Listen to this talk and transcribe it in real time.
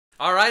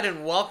All right,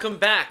 and welcome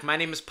back. My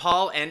name is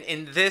Paul, and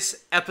in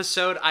this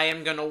episode, I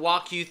am going to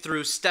walk you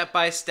through step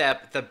by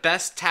step the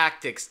best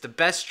tactics, the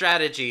best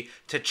strategy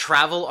to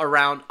travel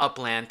around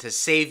Upland to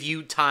save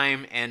you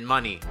time and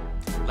money.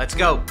 Let's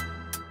go.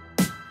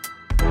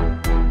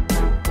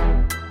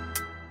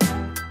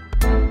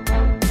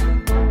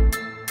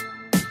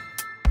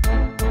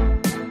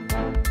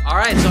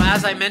 Alright, so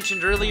as I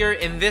mentioned earlier,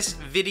 in this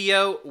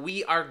video,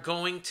 we are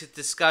going to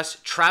discuss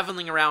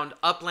traveling around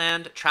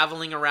Upland,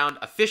 traveling around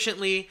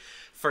efficiently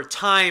for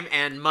time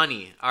and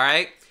money,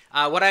 alright?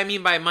 What I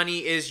mean by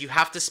money is you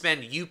have to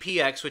spend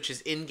UPX, which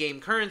is in-game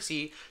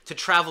currency, to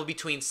travel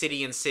between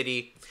city and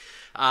city,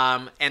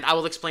 and I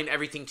will explain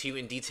everything to you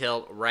in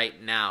detail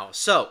right now.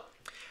 So,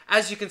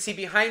 as you can see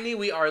behind me,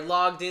 we are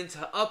logged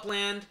into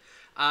Upland.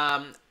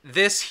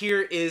 This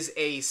here is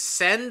a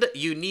send.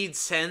 You need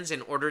sends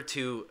in order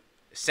to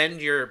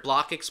send your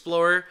block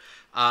explorer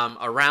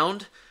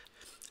around.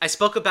 I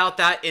spoke about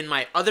that in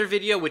my other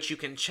video, which you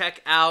can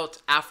check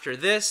out after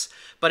this.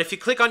 But if you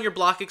click on your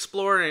block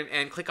explorer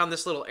and click on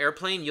this little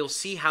airplane, you'll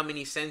see how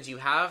many sends you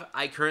have.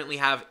 I currently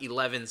have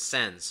 11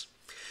 sends.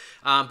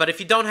 But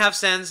if you don't have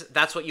sends,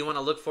 that's what you want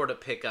to look for to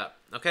pick up,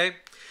 okay?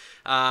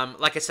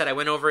 Like I said, I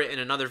went over it in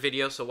another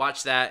video, so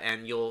watch that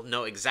and you'll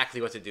know exactly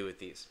what to do with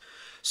these.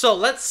 So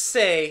let's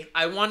say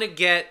I want to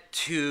get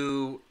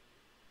to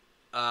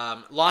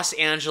Los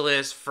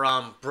Angeles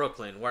from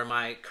Brooklyn, where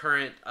my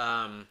current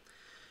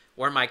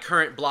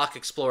block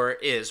explorer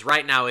is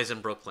right now is in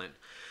Brooklyn.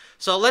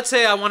 So let's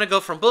say I want to go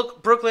from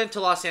Brooklyn to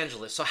Los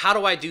Angeles. So how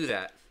do I do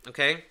that?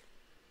 Okay,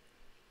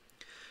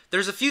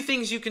 there's a few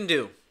things you can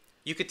do.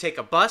 You could take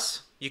a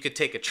bus, you could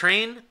take a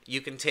train,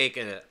 you can take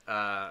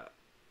the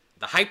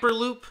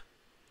Hyperloop,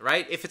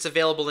 right? If it's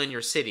available in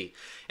your city.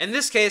 In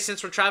this case,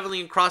 since we're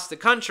traveling across the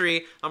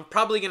country, I'm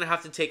probably going to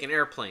have to take an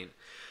airplane.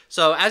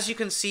 So as you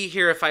can see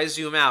here, if I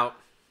zoom out,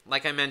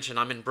 like I mentioned,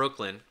 I'm in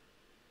Brooklyn.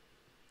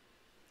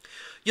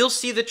 You'll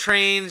see the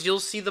trains,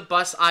 you'll see the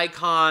bus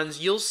icons,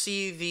 you'll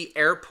see the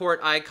airport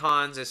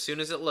icons as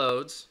soon as it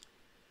loads.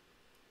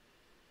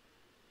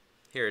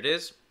 Here it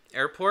is,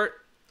 airport.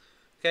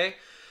 Okay,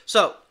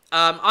 so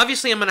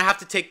obviously I'm going to have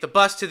to take the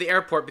bus to the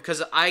airport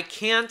because I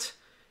can't...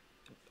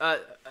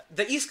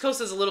 the East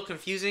Coast is a little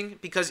confusing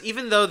because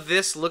even though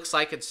this looks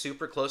like it's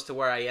super close to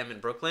where I am in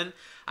Brooklyn,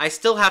 I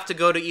still have to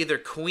go to either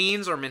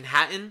Queens or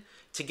Manhattan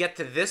to get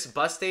to this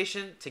bus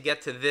station to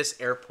get to this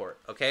airport,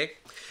 okay?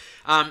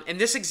 In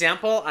this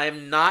example,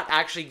 I'm not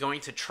actually going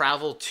to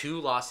travel to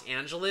Los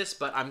Angeles,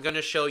 but I'm going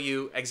to show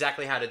you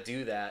exactly how to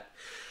do that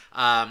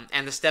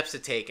and the steps to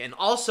take. And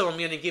also, I'm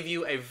going to give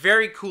you a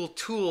very cool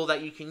tool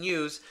that you can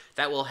use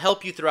that will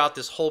help you throughout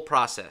this whole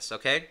process,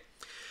 okay?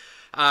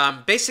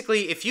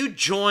 Basically, if you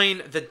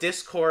join the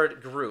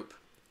Discord group,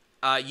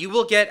 you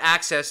will get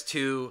access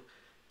to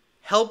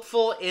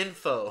helpful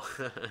info.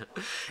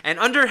 And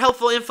under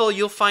helpful info,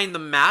 you'll find the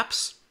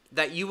maps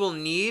that you will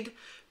need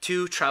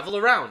to travel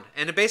around.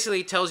 And it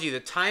basically tells you the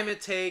time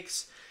it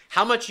takes,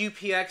 how much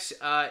UPX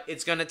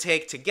it's going to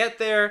take to get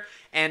there,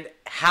 and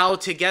how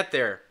to get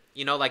there.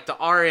 You know, like the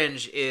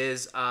orange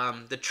is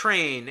the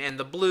train, and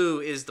the blue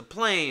is the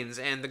planes,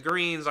 and the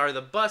greens are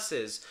the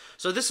buses.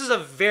 So this is a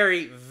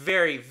very,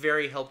 very,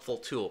 very helpful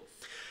tool.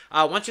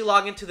 Once you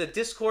log into the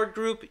Discord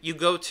group, you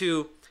go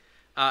to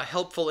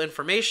helpful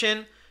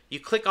information, you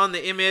click on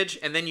the image,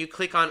 and then you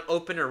click on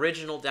Open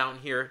Original down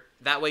here.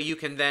 That way you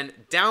can then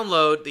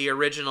download the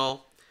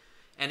original,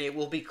 and it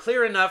will be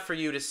clear enough for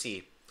you to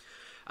see.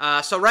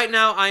 So right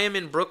now I am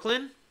in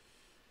Brooklyn.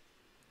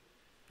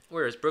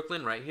 Where is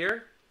Brooklyn? Right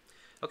here.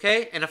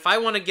 Okay, and if I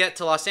want to get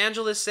to Los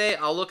Angeles, say,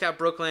 I'll look at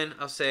Brooklyn,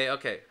 I'll say,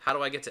 okay, how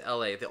do I get to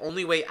LA? The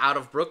only way out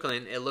of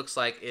Brooklyn, it looks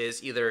like,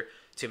 is either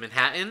to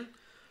Manhattan,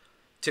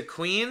 to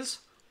Queens,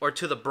 or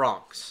to the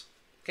Bronx.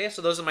 Okay,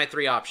 so those are my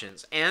three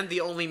options. And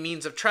the only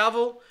means of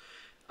travel,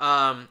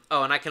 oh,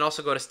 and I can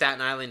also go to Staten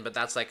Island, but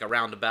that's like a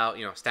roundabout,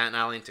 you know, Staten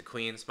Island to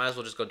Queens. Might as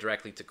well just go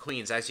directly to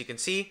Queens. As you can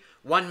see,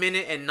 1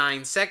 minute and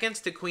 9 seconds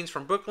to Queens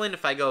from Brooklyn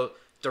if I go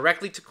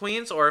directly to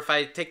Queens, or if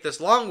I take this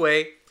long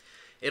way,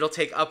 it'll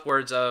take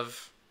upwards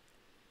of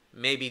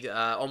maybe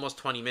almost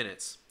 20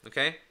 minutes,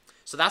 okay?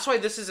 So that's why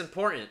this is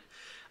important.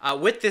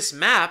 With this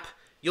map,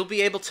 you'll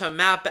be able to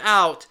map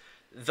out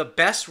the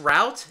best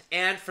route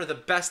and for the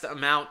best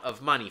amount of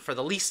money, for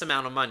the least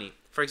amount of money.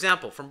 For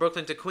example, from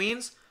Brooklyn to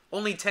Queens,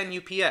 only 10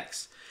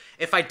 UPX.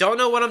 If I don't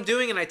know what I'm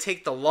doing and I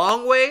take the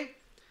long way,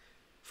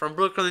 from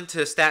Brooklyn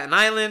to Staten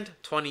Island,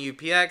 20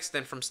 UPX,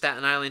 then from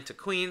Staten Island to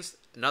Queens,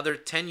 another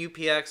 10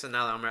 UPX, and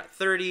now I'm at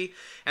 30.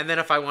 And then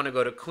if I want to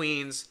go to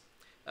Queens,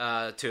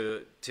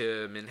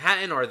 to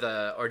Manhattan or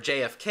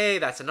JFK,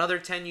 that's another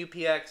 10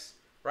 UPX,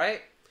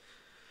 right?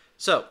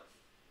 So,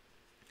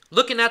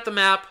 looking at the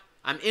map,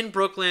 I'm in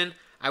Brooklyn.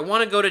 I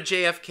want to go to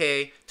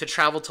JFK to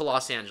travel to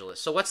Los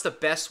Angeles. So what's the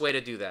best way to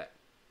do that?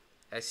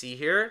 I see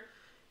here,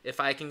 if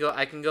I can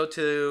go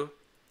to,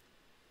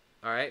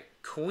 all right,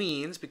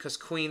 Queens, because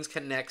Queens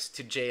connects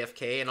to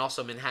JFK, and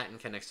also Manhattan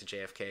connects to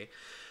JFK.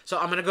 So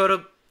I'm going to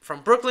go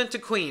from Brooklyn to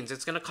Queens.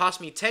 It's going to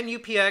cost me 10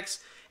 UPX,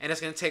 and it's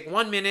going to take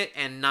 1 minute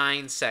and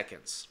 9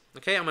 seconds.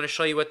 Okay, I'm going to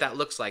show you what that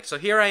looks like. So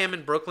here I am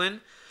in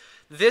Brooklyn.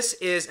 This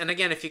is, and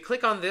again, if you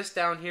click on this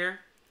down here,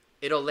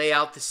 it'll lay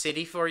out the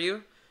city for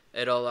you.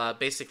 It'll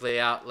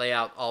basically lay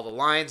out all the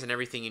lines and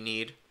everything you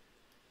need.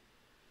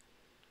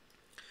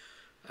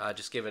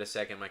 Just give it a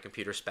second. My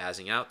computer's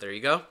spazzing out. There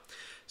you go.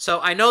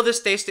 So I know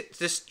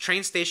this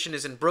train station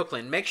is in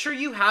Brooklyn. Make sure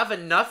you have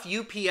enough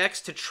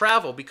UPX to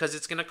travel because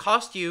it's going to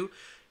cost you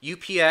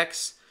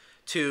UPX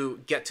to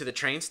get to the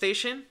train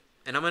station.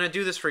 And I'm going to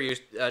do this for you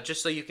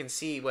just so you can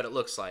see what it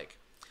looks like.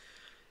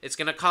 It's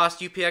going to cost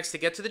UPX to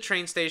get to the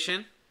train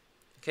station.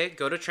 Okay,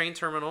 go to train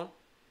terminal.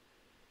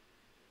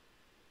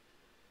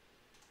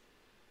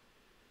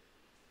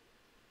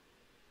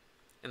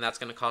 And that's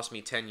going to cost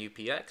me 10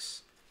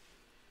 UPX.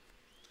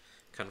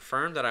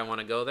 Confirm that I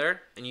want to go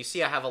there. And you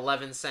see I have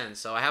 11 cents,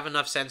 so I have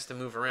enough cents to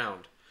move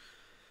around.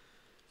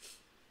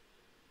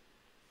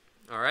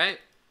 Alright.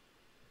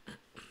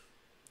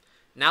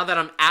 Now that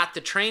I'm at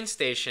the train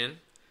station,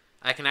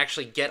 I can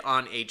actually get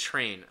on a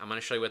train. I'm going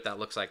to show you what that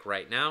looks like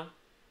right now.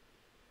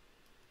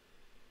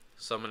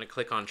 So I'm going to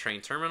click on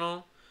train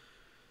terminal.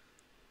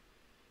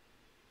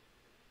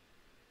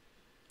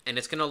 And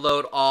it's going to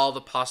load all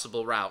the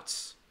possible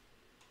routes.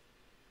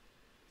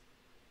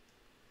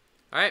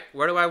 Alright,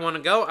 where do I want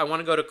to go? I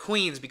want to go to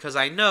Queens because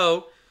I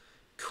know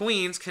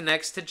Queens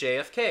connects to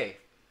JFK.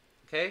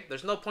 Okay,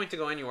 there's no point to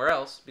go anywhere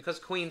else because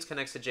Queens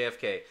connects to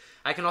JFK.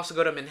 I can also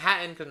go to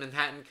Manhattan because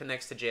Manhattan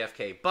connects to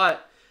JFK.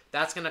 But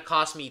that's going to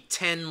cost me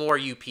 10 more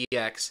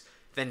UPX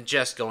than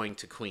just going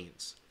to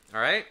Queens.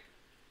 Alright?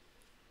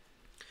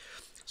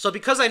 So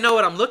because I know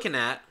what I'm looking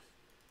at,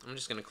 I'm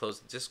just going to close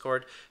the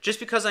Discord. Just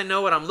because I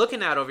know what I'm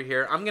looking at over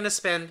here, I'm going to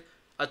spend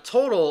a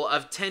total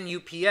of 10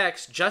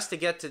 UPX just to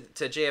get to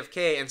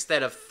JFK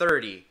instead of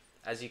 30,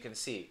 as you can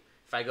see,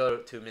 if I go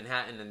to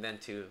Manhattan and then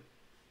to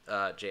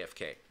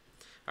JFK.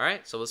 All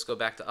right, so let's go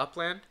back to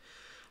Upland.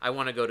 I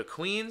want to go to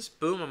Queens.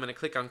 Boom, I'm going to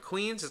click on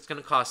Queens. It's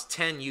going to cost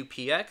 10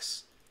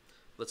 UPX.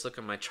 Let's look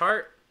at my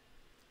chart.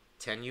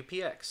 10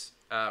 UPX.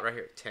 Right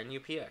here, 10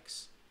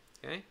 UPX.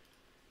 Okay.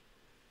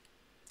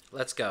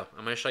 Let's go.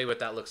 I'm going to show you what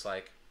that looks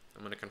like.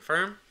 I'm going to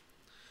confirm.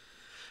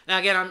 Now,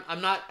 again,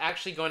 I'm not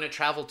actually going to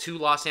travel to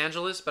Los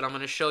Angeles, but I'm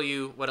going to show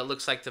you what it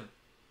looks like to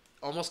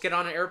almost get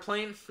on an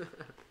airplane.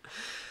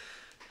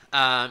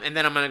 And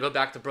then I'm going to go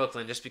back to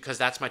Brooklyn just because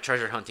that's my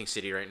treasure hunting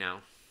city right now.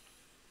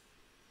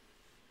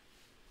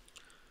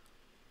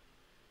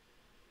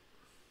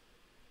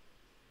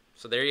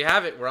 So there you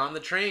have it. We're on the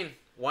train.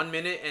 1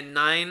 minute and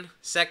 9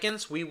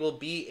 seconds. We will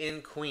be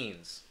in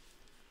Queens.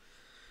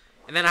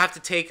 And then I have to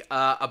take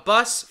a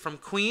bus from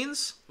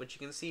Queens, which you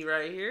can see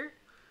right here,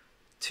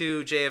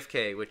 to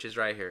JFK, which is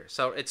right here.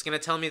 So it's going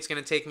to tell me it's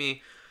going to take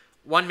me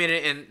 1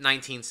 minute and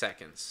 19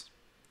 seconds.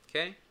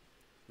 Okay?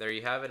 There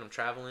you have it. I'm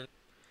traveling.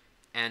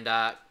 And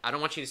I don't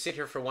want you to sit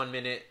here for 1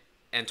 minute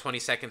and 20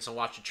 seconds and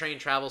watch the train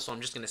travel, so I'm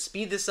just going to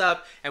speed this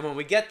up. And when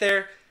we get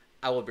there,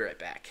 I will be right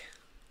back.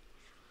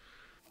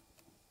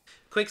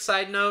 Quick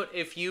side note,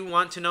 if you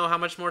want to know how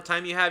much more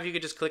time you have, you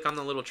could just click on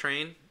the little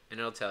train, and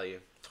it'll tell you.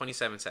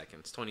 27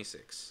 seconds,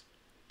 26.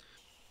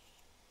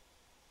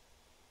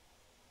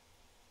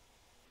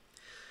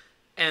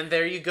 And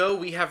there you go.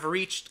 We have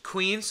reached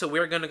Queens, so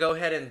we're going to go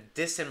ahead and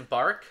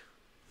disembark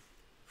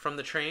from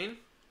the train.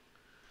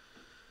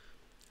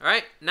 All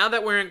right, now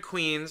that we're in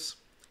Queens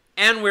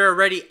and we're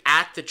already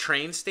at the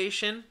train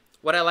station,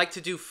 what I like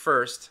to do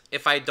first,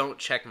 if I don't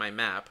check my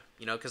map,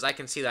 you know, because I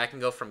can see that I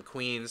can go from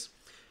Queens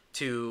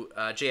to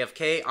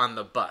JFK on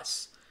the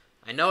bus.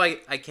 I know I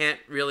can't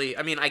really,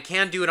 I mean, I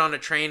can do it on a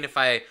train if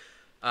I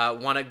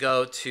want to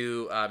go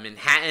to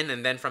Manhattan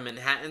and then from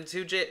Manhattan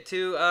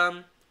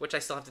to which I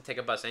still have to take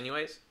a bus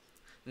anyways.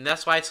 And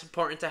that's why it's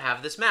important to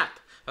have this map.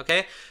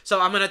 Okay,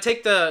 so I'm going to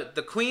take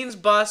the Queens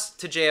bus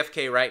to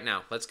JFK right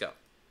now. Let's go.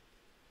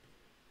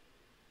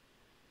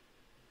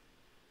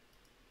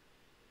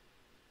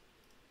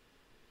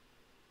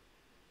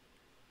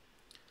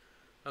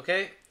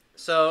 Okay,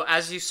 so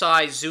as you saw,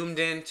 I zoomed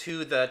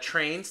into the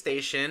train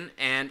station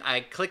and I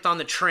clicked on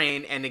the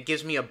train and it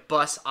gives me a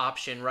bus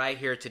option right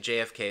here to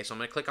JFK. So I'm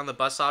going to click on the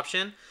bus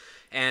option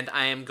and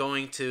I am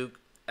going to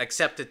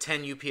accept the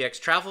 10 UPX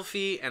travel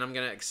fee and I'm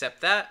going to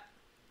accept that.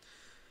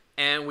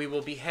 And we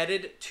will be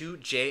headed to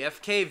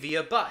JFK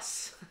via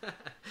bus.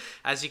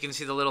 As you can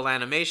see the little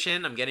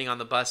animation, I'm getting on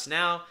the bus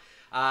now.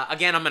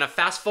 Again, I'm going to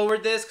fast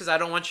forward this because I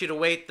don't want you to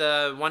wait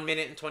the 1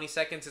 minute and 20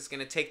 seconds it's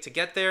going to take to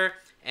get there.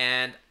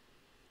 And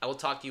I will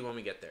talk to you when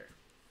we get there.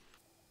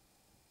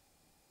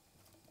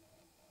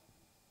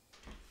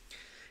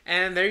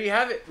 And there you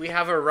have it. We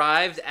have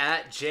arrived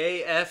at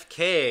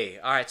JFK.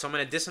 All right, so I'm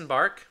going to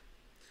disembark.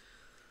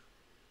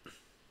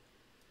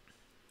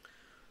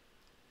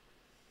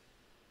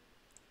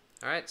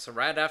 All right, so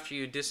right after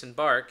you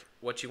disembark,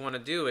 what you want to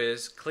do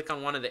is click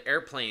on one of the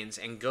airplanes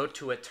and go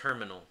to a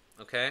terminal,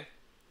 okay?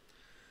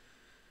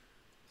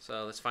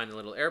 So let's find a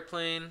little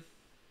airplane.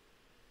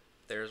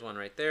 There's one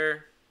right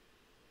there.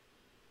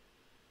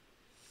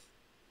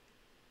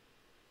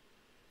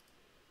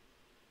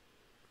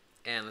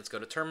 And let's go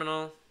to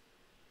terminal.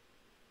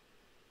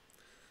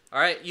 All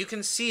right, you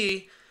can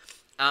see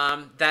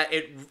that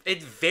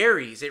it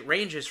varies. It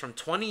ranges from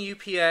 20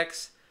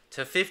 UPX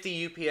to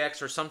 50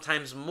 UPX or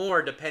sometimes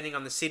more depending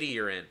on the city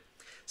you're in.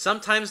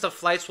 Sometimes the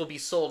flights will be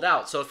sold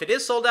out. So if it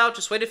is sold out,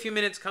 just wait a few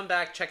minutes, come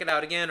back, check it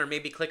out again, or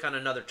maybe click on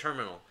another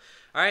terminal.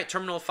 All right,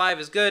 Terminal 5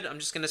 is good. I'm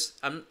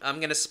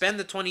gonna spend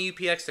the 20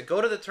 UPX to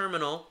go to the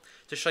terminal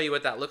to show you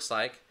what that looks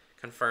like.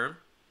 Confirm.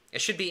 It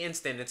should be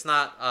instant. It's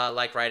not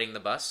like riding the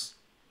bus.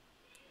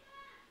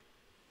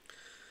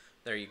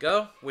 There you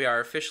go. We are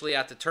officially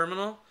at the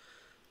terminal.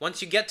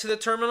 Once you get to the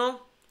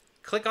terminal,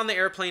 click on the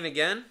airplane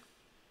again,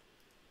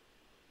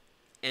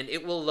 and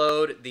it will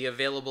load the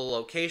available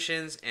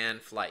locations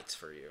and flights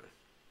for you.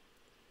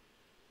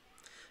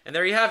 And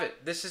there you have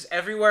it. This is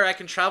everywhere I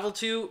can travel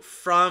to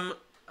from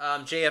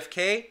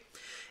JFK.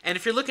 And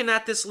if you're looking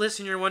at this list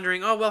and you're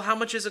wondering, oh, well, how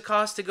much does it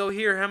cost to go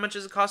here? How much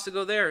does it cost to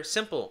go there?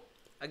 Simple.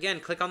 Again,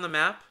 click on the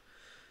map.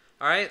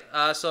 All right,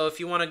 so if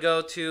you want to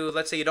go to,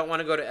 let's say you don't want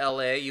to go to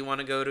LA, you want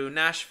to go to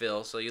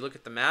Nashville. So you look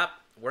at the map.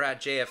 We're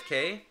at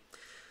JFK.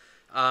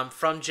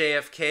 From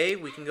JFK,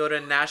 we can go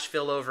to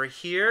Nashville over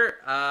here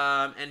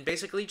and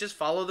basically just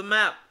follow the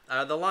map,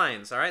 the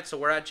lines. All right, so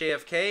we're at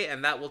JFK,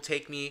 and that will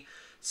take me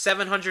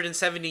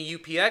 770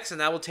 UPX, and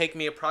that will take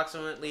me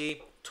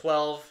approximately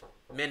 12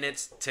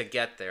 minutes to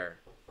get there.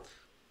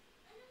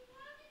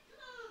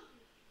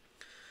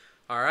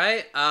 All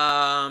right,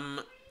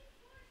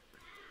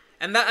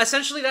 and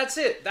essentially that's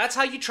it. That's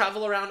how you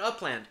travel around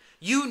Upland.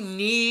 You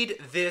need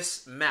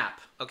this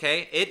map,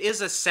 okay? It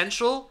is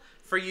essential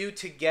for you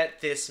to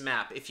get this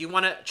map if you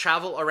want to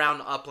travel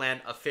around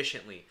Upland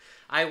efficiently.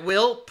 I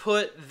will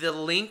put the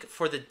link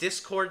for the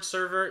Discord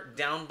server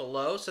down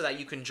below so that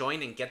you can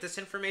join and get this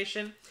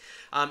information.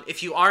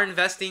 If you are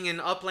investing in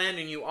Upland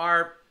and you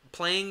are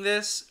playing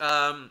this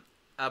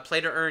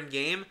play-to-earn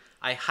game,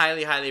 I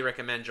highly, highly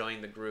recommend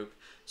joining the group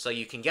so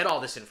you can get all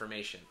this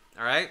information,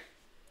 all right?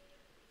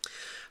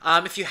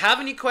 If you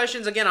have any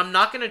questions, again, I'm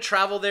not going to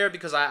travel there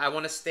because I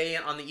want to stay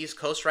on the East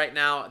Coast right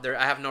now.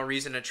 I have no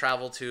reason to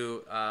travel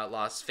to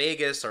Las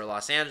Vegas or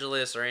Los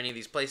Angeles or any of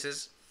these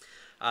places.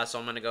 So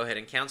I'm going to go ahead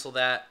and cancel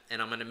that, and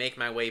I'm going to make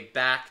my way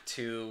back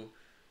to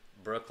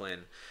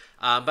Brooklyn.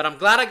 But I'm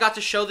glad I got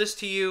to show this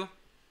to you.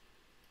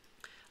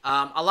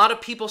 A lot of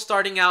people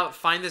starting out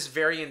find this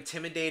very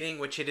intimidating,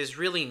 which it is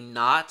really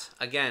not.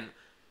 Again,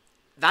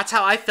 that's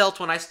how I felt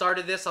when I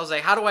started this. I was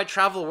like, how do I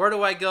travel? Where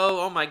do I go?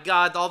 Oh my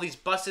God, all these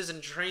buses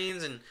and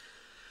trains and,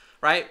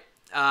 right?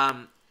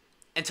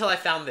 Until I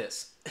found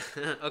this,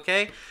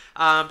 okay?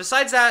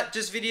 Besides that,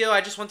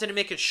 I just wanted to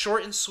make it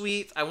short and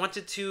sweet. I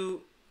wanted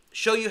to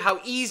show you how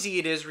easy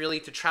it is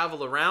really to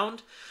travel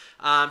around.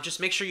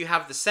 Just make sure you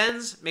have the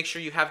sends, make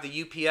sure you have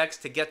the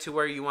UPX to get to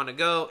where you want to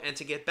go and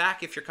to get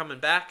back if you're coming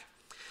back.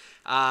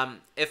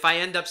 If I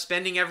end up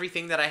spending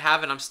everything that I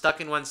have and I'm stuck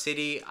in one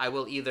city, I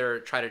will either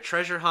try to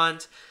treasure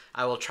hunt,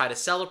 I will try to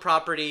sell a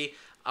property,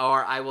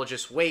 or I will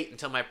just wait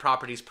until my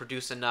properties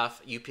produce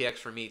enough UPX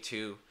for me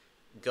to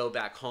go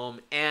back home.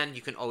 And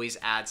you can always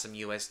add some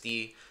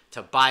USD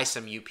to buy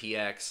some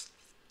UPX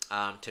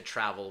to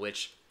travel,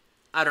 which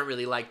I don't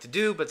really like to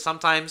do, but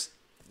sometimes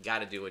you got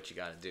to do what you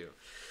got to do.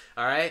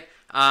 All right.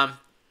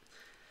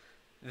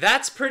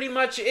 That's pretty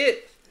much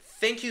it.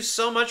 Thank you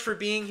so much for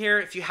being here.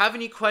 If you have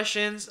any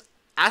questions,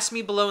 ask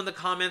me below in the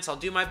comments. I'll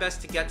do my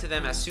best to get to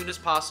them as soon as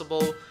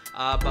possible.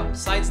 But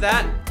besides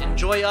that,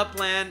 enjoy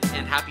Upland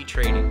and happy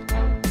trading.